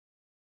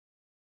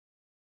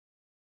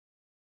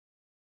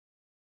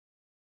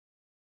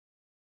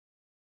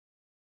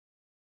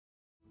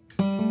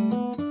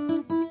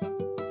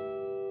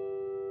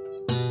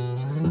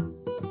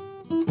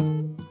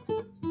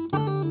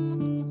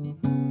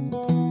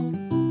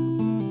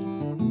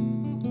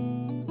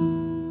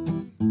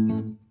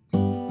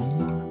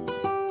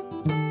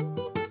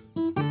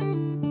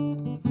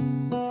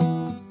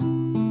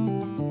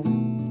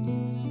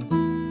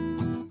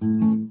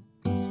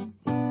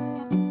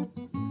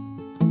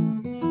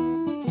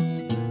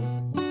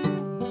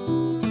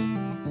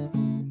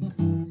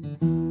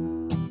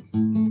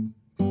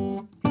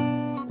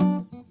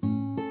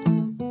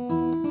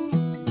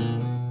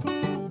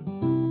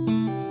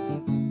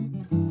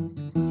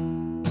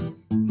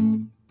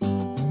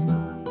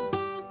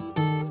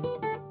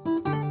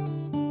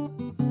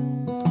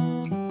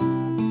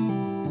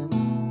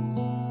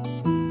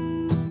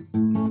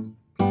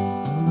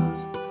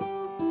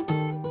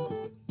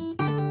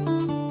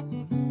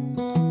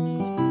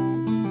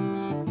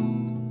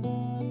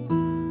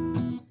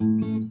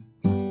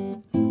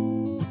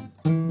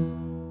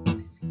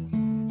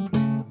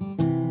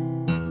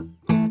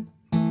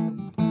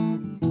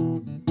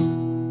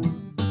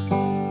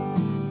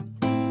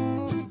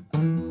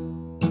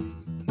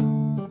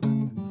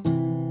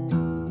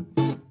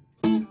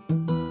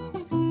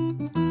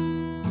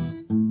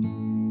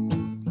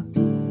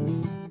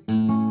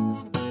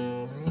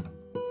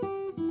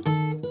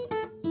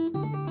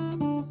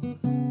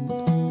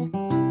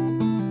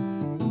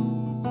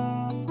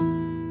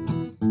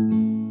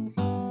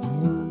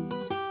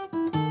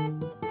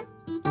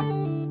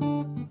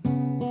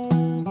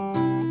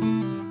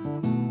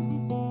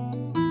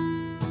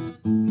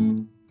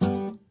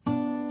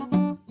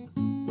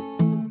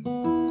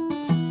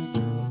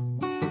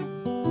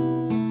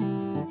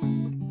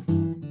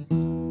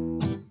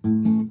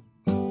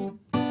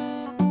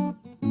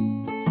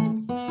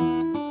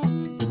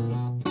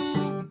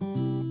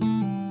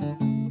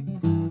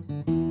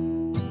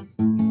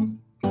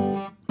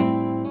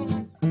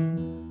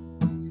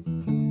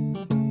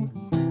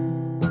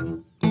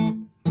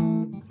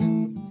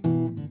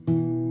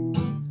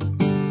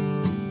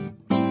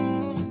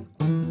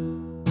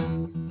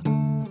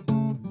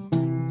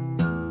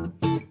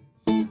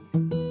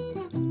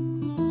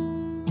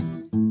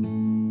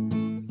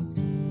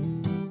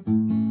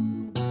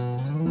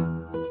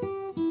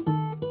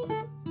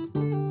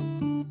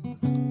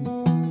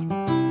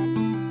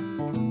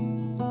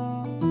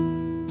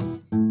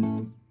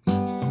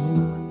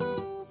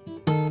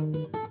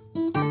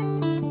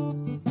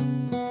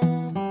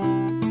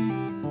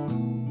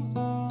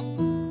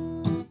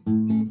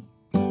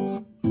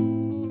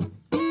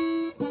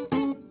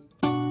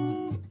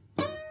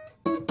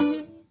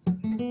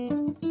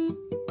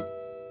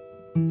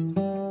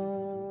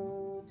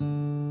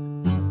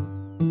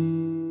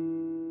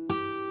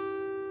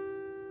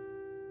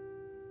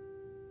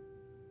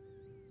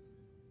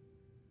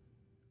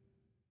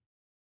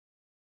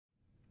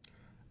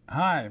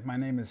Hi, my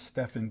name is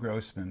Stefan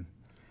Grossman,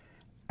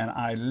 and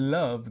I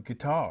love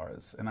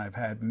guitars. And I've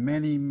had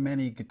many,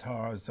 many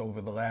guitars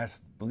over the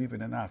last, believe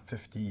it or not,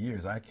 50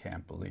 years. I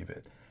can't believe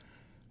it.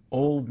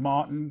 Old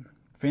Martin,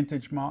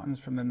 vintage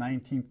Martins from the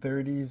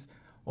 1930s,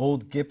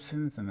 old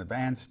Gibsons and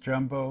advanced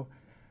jumbo,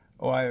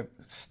 or I have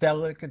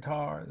Stella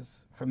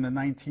guitars from the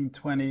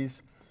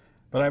 1920s.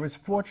 But I was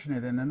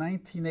fortunate, in the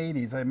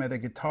 1980s, I met a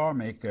guitar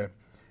maker,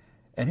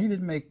 and he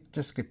didn't make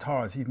just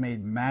guitars, he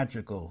made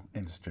magical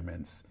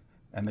instruments.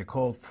 And they're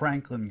called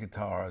Franklin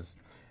guitars.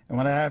 And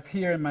what I have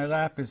here in my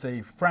lap is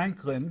a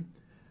Franklin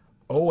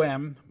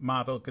OM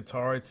model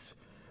guitar. It's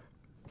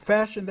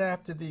fashioned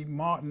after the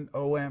Martin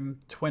OM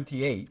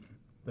 28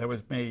 that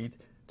was made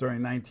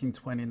during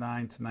 1929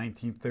 to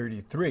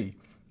 1933.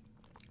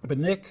 But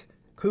Nick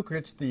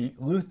Kukrich, the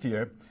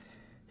luthier,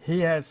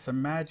 he has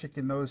some magic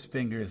in those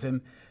fingers.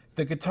 And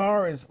the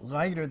guitar is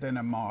lighter than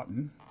a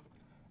Martin,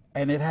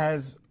 and it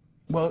has,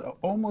 well, it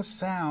almost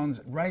sounds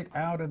right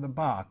out of the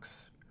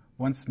box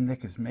once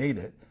Nick has made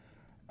it,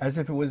 as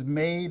if it was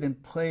made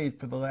and played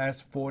for the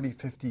last 40,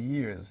 50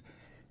 years.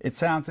 It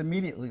sounds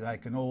immediately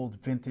like an old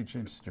vintage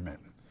instrument.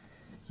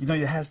 You know,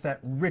 it has that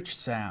rich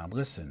sound.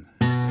 Listen.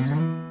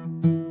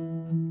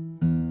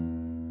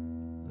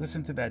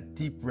 Listen to that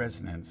deep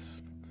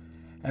resonance.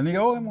 And the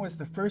OM was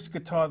the first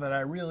guitar that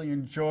I really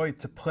enjoyed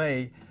to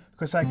play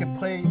because I could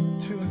play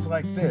tunes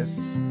like this.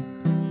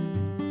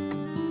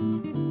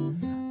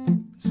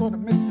 Sort of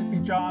Mississippi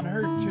John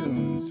Hurt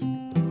tunes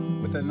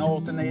with an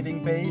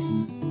alternating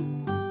bass.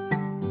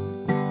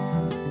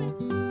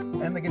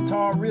 And the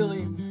guitar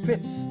really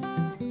fits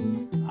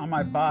on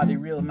my body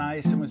real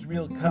nice and was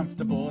real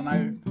comfortable, and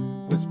I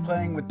was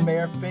playing with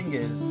bare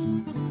fingers.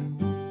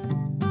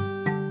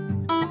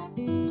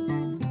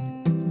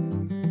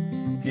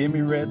 Give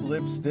me red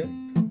lipstick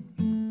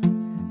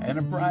and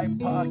a bright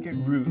pocket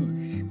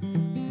rouge,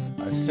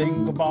 a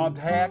single bobbed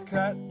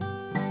haircut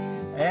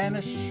and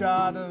a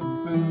shot of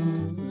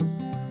booze.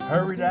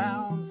 Hurry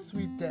down,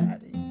 sweet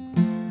daddy,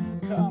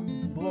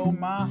 come blow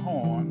my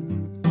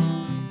horn.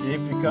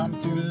 If you come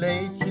too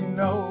late, you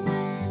know,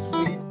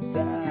 sweet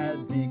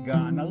dad be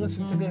gone. Now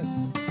listen to this.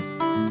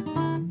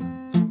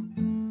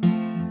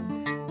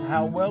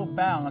 How well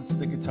balanced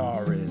the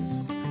guitar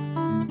is.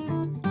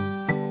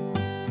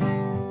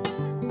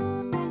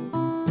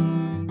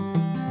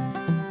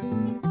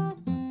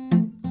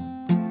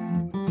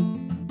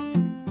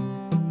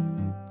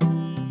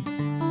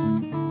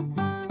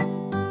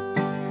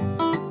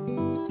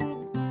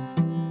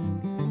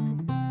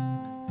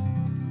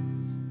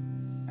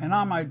 And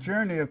on my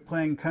journey of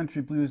playing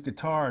country blues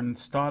guitar and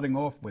starting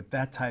off with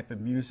that type of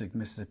music,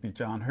 Mississippi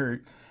John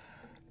Hurt,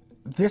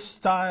 this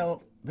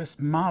style, this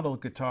model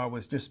guitar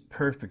was just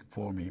perfect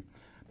for me.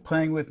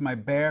 Playing with my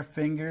bare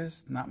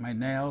fingers, not my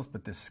nails,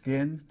 but the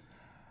skin,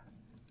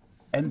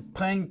 and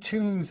playing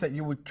tunes that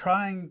you were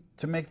trying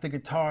to make the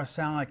guitar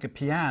sound like a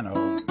piano.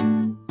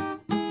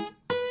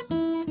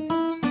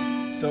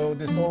 So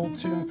this old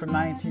tune from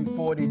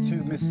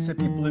 1942,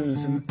 Mississippi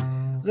Blues, and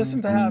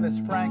listen to how this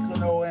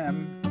Franklin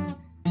OM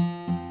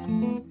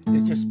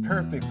is just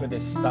perfect for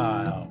this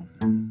style.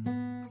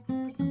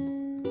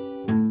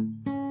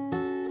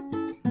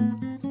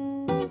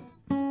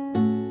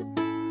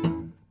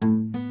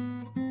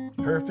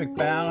 Perfect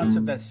balance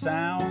of that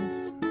sound.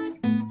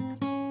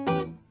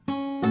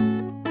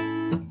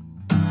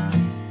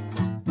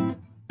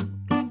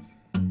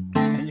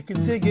 And you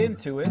can dig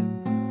into it.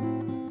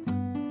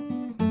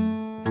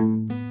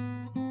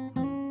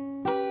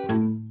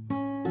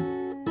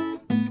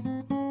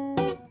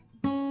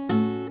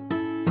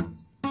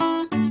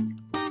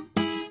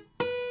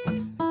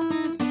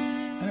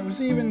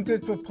 Even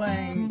good for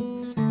playing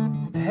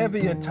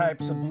heavier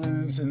types of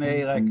blues in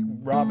A, like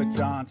Robert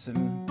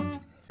Johnson.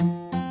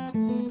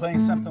 Playing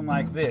something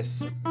like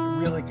this, it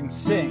really can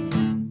sing.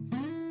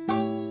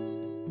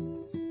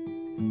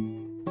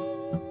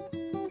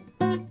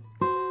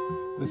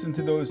 Listen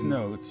to those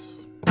notes.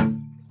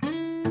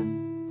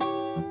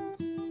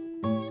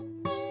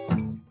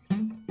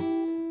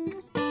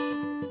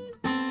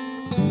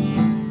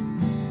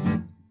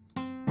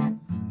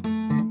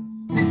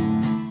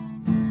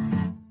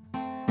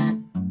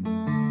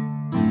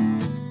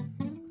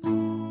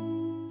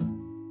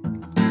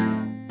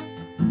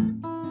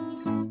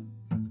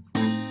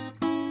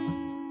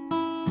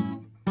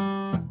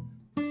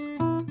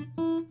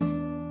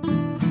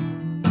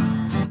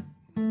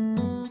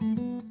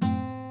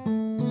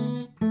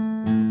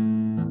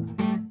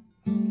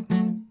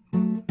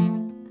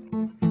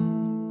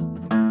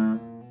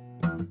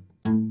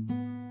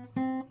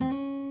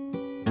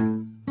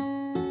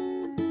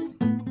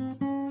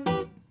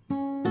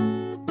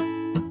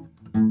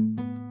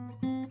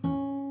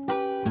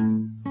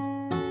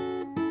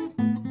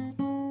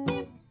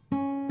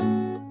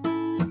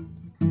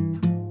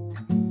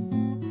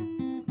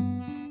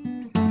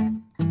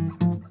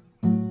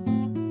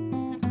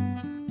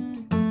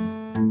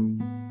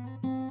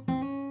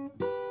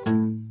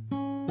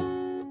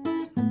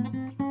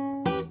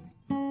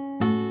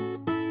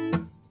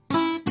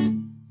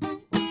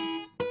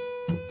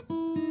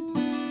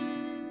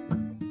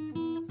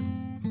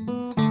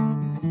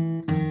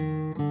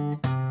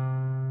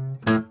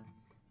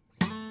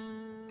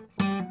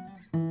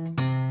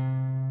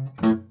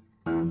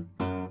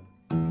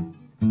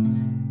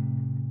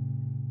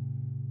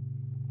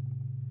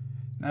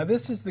 Now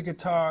this is the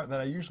guitar that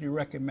I usually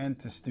recommend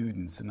to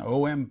students, an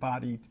OM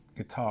bodied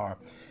guitar,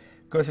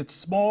 because it's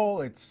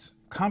small, it's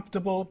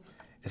comfortable,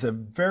 it's a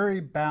very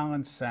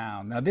balanced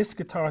sound. Now this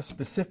guitar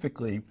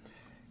specifically,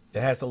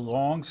 it has a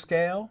long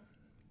scale.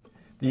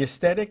 The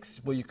aesthetics,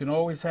 well, you can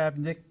always have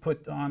Nick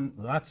put on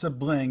lots of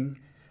bling.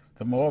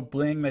 The more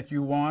bling that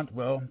you want,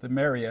 well, the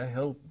merrier.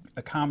 He'll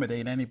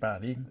accommodate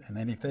anybody and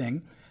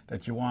anything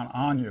that you want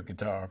on your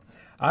guitar.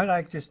 I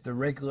like just the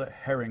regular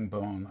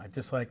herringbone. I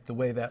just like the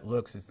way that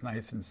looks. It's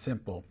nice and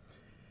simple.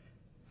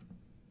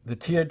 The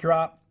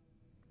teardrop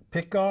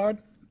pickguard.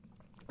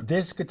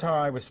 This guitar,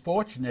 I was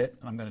fortunate,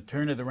 and I'm going to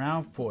turn it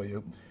around for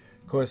you,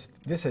 because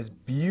this has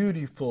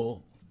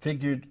beautiful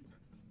figured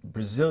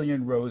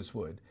Brazilian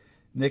rosewood.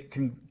 Nick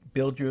can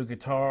build you a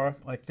guitar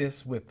like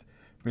this with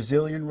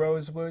Brazilian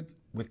rosewood,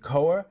 with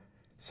koa.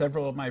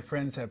 Several of my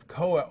friends have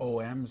koa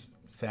OMs,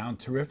 sound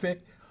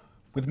terrific,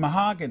 with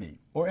mahogany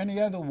or any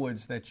other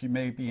woods that you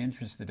may be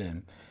interested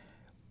in.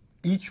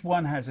 Each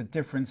one has a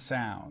different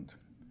sound.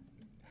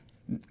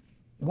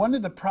 One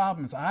of the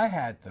problems I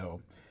had,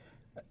 though,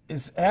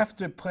 is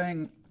after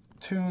playing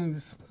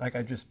tunes like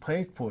I just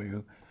played for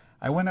you,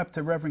 I went up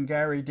to Reverend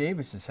Gary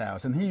Davis's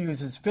house, and he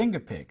uses finger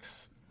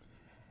picks.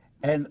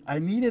 And I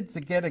needed to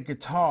get a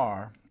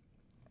guitar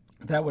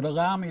that would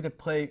allow me to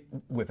play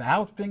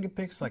without finger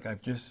picks, like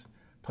I've just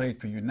played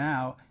for you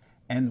now,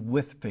 and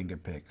with finger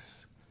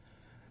picks.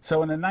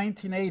 So in the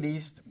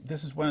 1980s,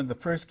 this is one of the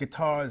first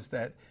guitars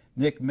that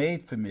Nick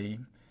made for me.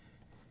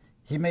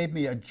 He made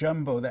me a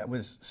jumbo that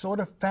was sort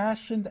of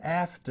fashioned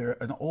after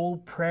an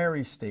old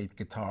Prairie State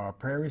guitar.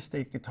 Prairie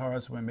State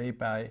guitars were made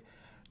by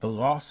the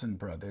Lawson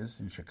brothers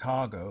in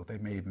Chicago. They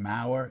made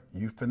Mauer,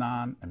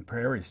 Euphonon, and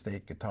Prairie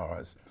State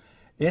guitars.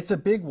 It's a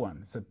big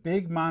one. It's a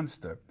big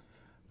monster.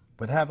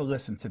 But have a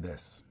listen to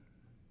this.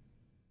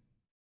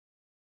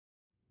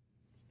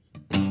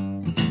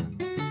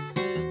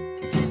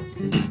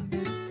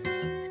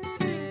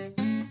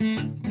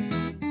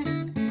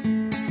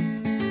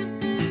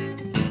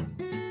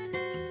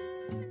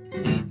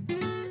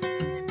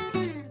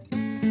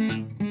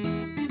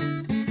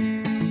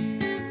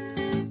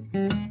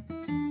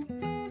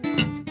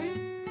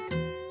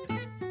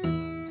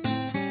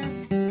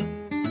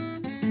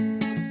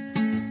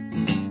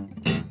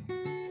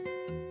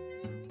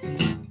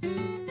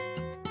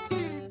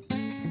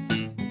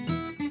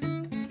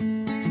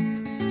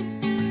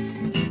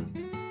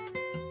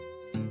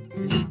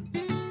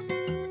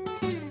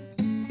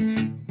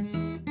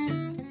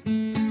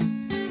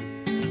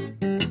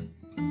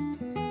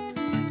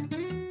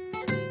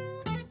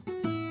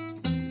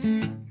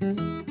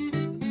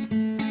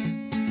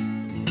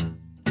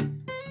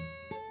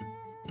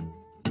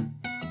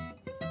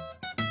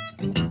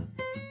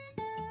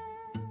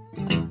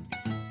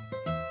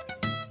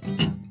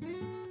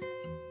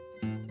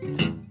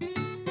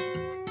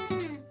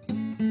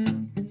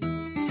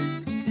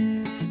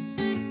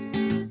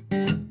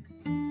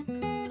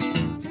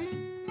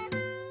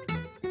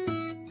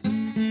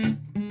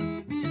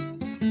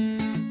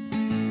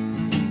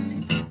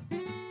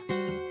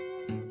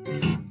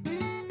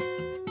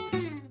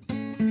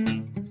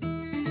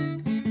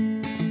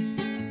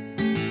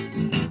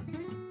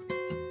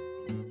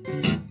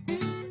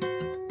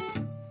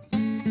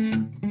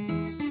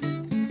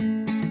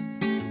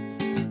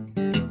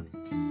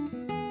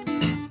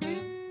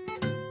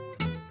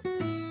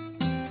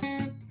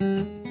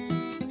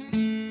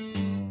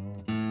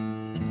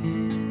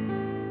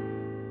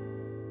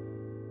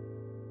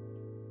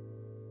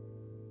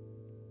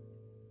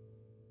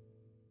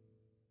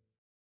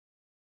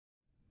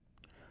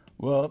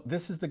 Well,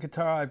 this is the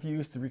guitar I've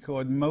used to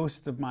record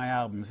most of my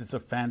albums. It's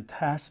a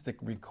fantastic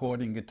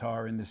recording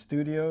guitar in the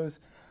studios.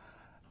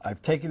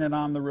 I've taken it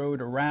on the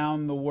road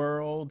around the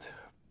world,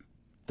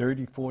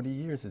 30, 40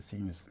 years it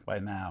seems by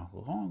now,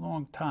 a long,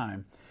 long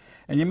time.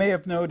 And you may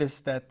have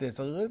noticed that there's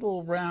a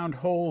little round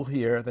hole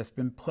here that's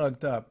been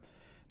plugged up.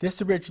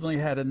 This originally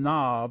had a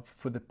knob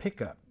for the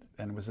pickup,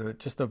 and it was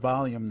just a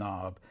volume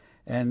knob.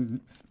 And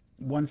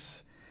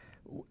once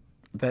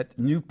that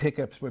new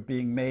pickups were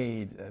being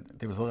made,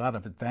 there was a lot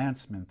of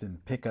advancement in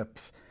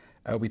pickups.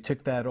 We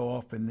took that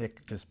off, and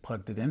Nick just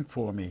plugged it in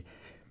for me.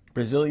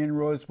 Brazilian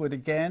rosewood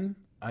again.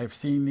 I've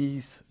seen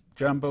these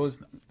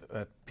jumbos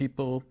that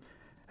people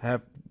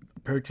have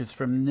purchased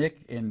from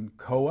Nick in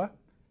koa,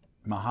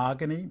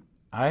 mahogany.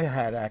 I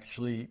had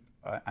actually,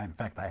 in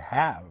fact I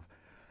have,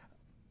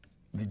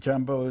 the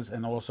jumbos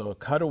and also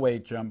cutaway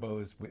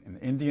jumbos in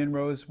Indian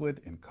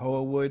rosewood and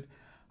koa wood.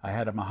 I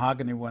had a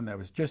mahogany one that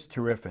was just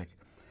terrific.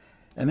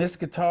 And this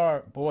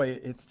guitar, boy,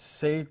 it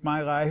saved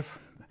my life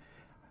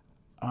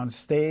on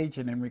stage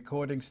and in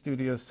recording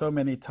studios so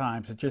many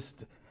times. It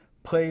just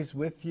plays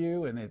with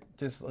you, and it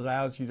just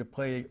allows you to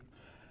play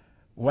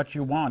what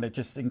you want. It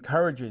just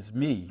encourages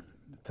me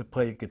to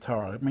play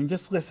guitar. I mean,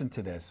 just listen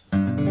to this.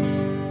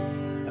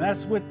 And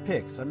that's with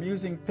picks. I'm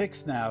using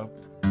picks now,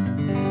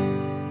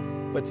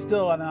 but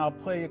still, and I'll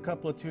play a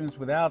couple of tunes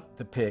without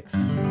the picks.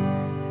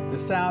 The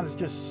sound is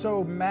just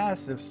so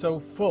massive, so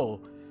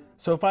full.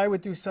 So if I would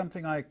do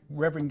something like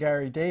Reverend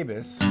Gary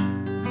Davis,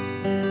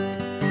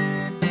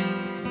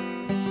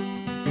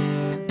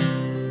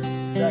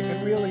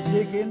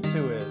 dig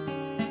into it.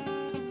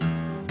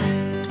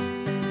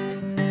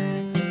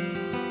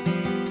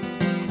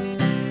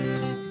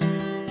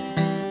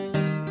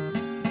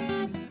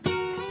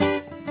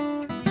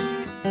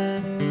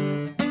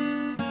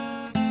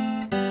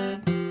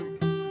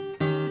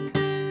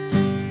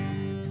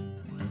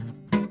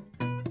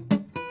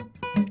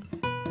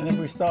 And if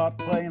we start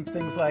playing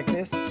things like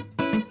this,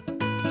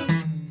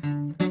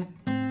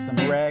 some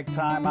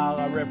ragtime a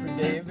la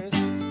Reverend Davis,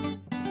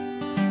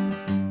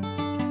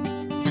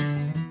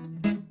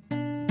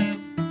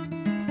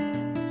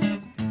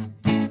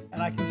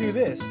 and I can do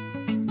this.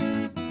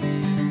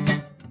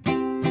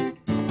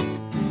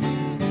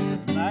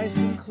 Nice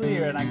and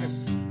clear, and I can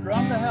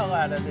strum the hell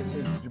out of this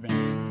instrument.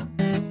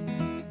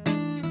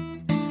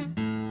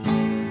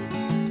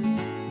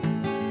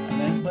 And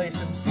then play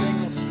some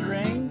single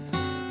strings.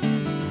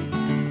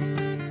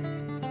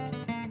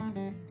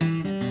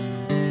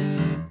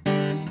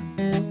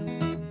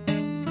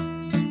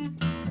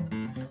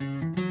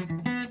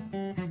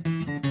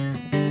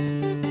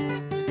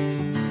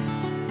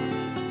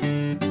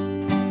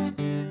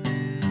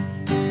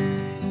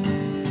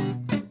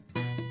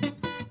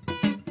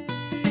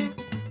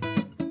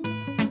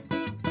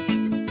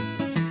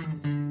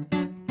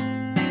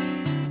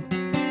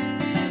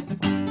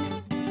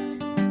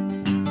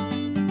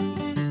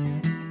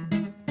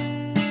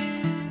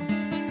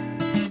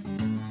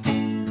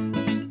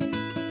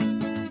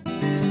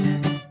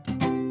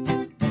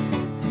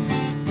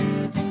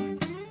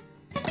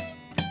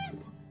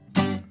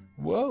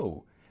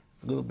 Whoa,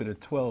 a little bit of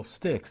 12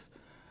 sticks.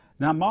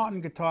 Now, Martin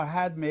Guitar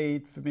had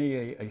made for me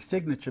a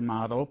signature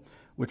model,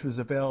 which was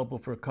available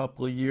for a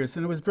couple of years,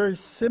 and it was very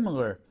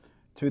similar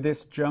to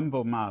this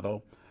jumbo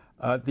model.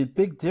 The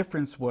big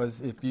difference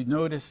was, if you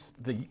notice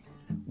the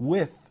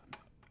width,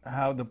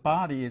 how the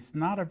body is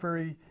not a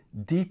very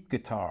deep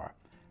guitar,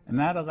 and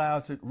that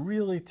allows it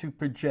really to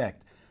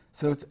project.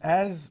 So it's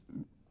as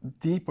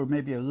deep, or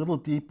maybe a little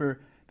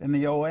deeper, than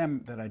the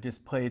OM that I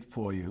just played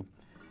for you.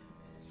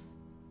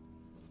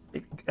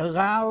 It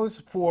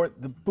allows for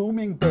the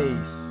booming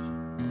bass,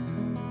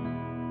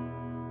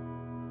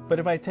 but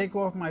if I take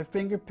off my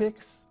finger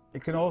picks,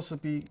 it can also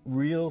be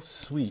real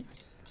sweet.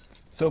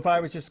 So if I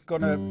was just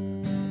gonna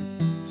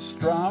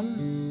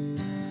strum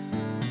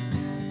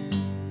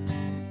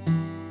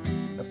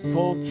a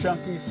full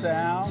chunky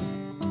sound,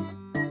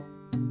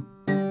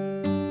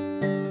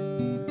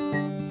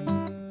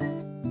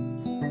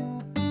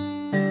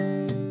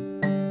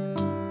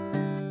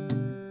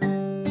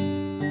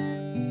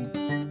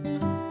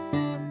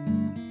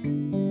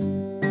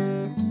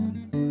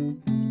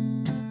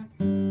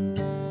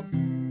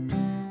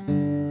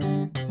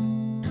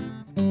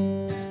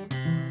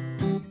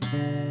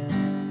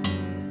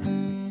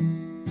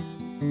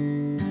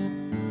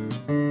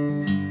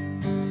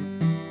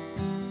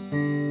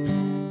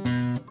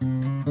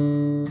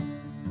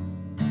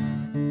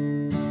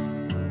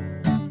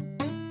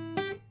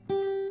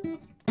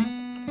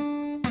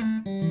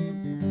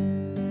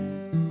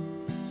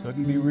 so it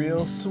can be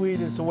real sweet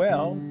as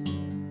well.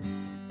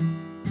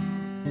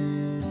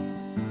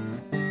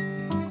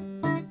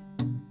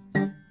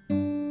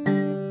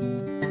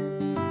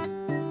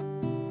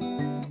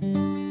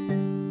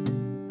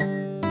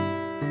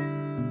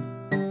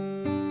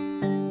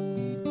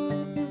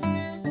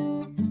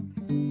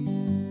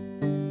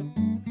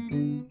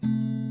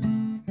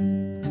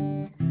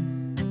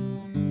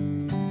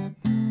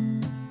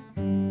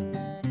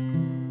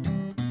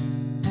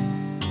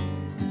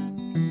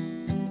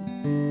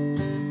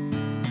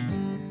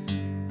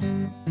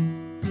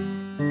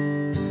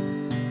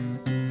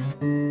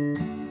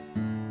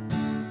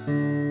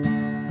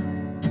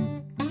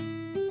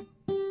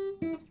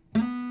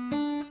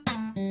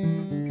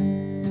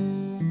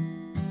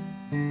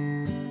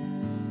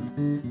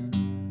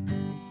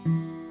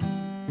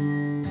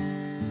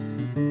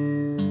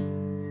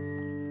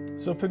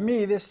 So for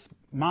me, this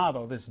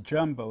model, this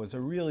jumbo, is a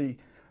really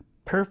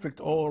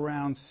perfect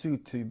all-around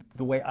suit to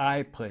the way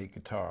I play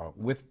guitar,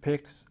 with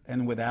picks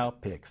and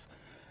without picks.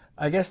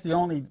 I guess the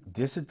only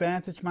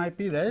disadvantage might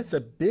be that it's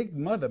a big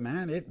mother,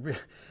 man.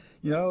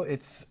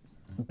 It's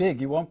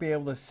big. You won't be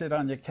able to sit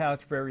on your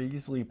couch very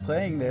easily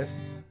playing this.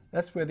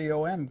 That's where the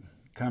OM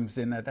comes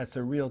in. That's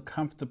a real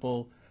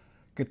comfortable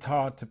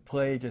guitar to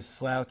play just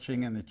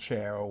slouching in the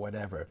chair or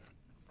whatever.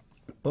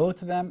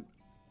 Both of them,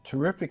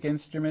 terrific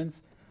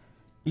instruments.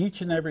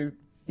 Each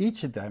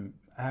of them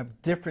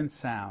have different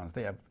sounds.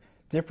 They have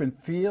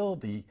different feel.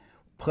 The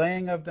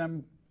playing of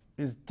them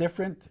is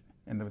different,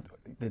 and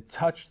the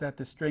touch that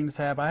the strings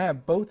have. I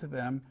have both of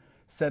them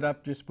set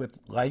up just with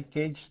light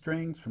gauge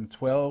strings from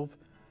 12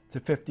 to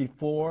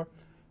 54.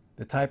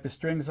 The type of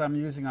strings I'm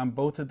using on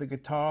both of the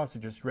guitars are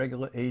just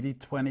regular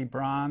 80-20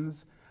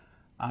 bronze.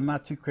 I'm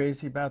not too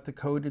crazy about the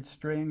coated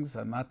strings.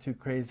 I'm not too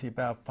crazy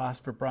about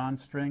phosphor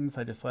bronze strings.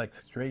 I just like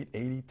straight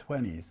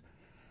 80-20s.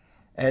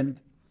 And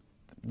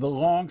the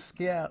long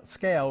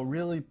scale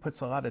really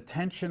puts a lot of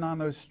tension on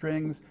those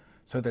strings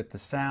so that the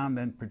sound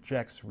then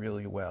projects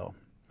really well.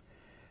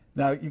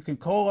 Now, you can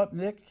call up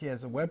Nick. He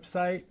has a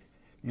website.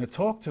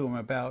 Talk to him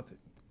about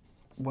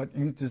what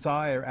you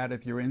desire out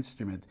of your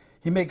instrument.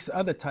 He makes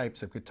other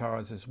types of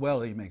guitars as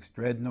well. He makes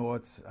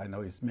dreadnoughts. I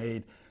know he's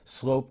made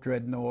slope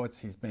dreadnoughts.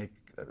 He's made,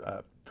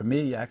 for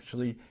me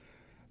actually,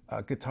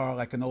 a guitar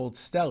like an old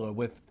Stella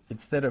with,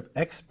 instead of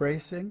X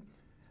bracing,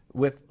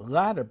 with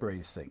ladder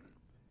bracing.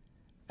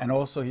 And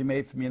also he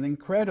made for me an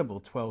incredible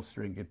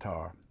 12-string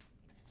guitar.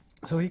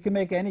 So he can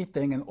make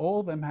anything, and all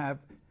of them have,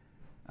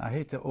 I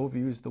hate to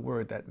overuse the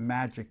word, that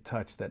magic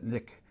touch that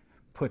Nick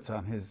puts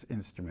on his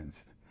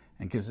instruments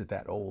and gives it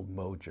that old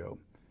mojo.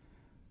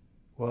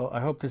 Well,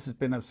 I hope this has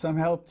been of some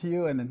help to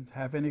you, and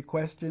have any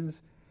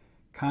questions,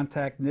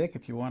 contact Nick.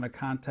 If you want to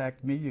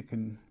contact me, you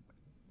can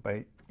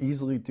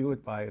easily do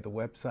it via the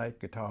website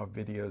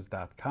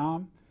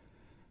guitarvideos.com.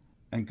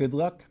 And good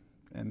luck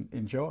and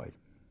enjoy.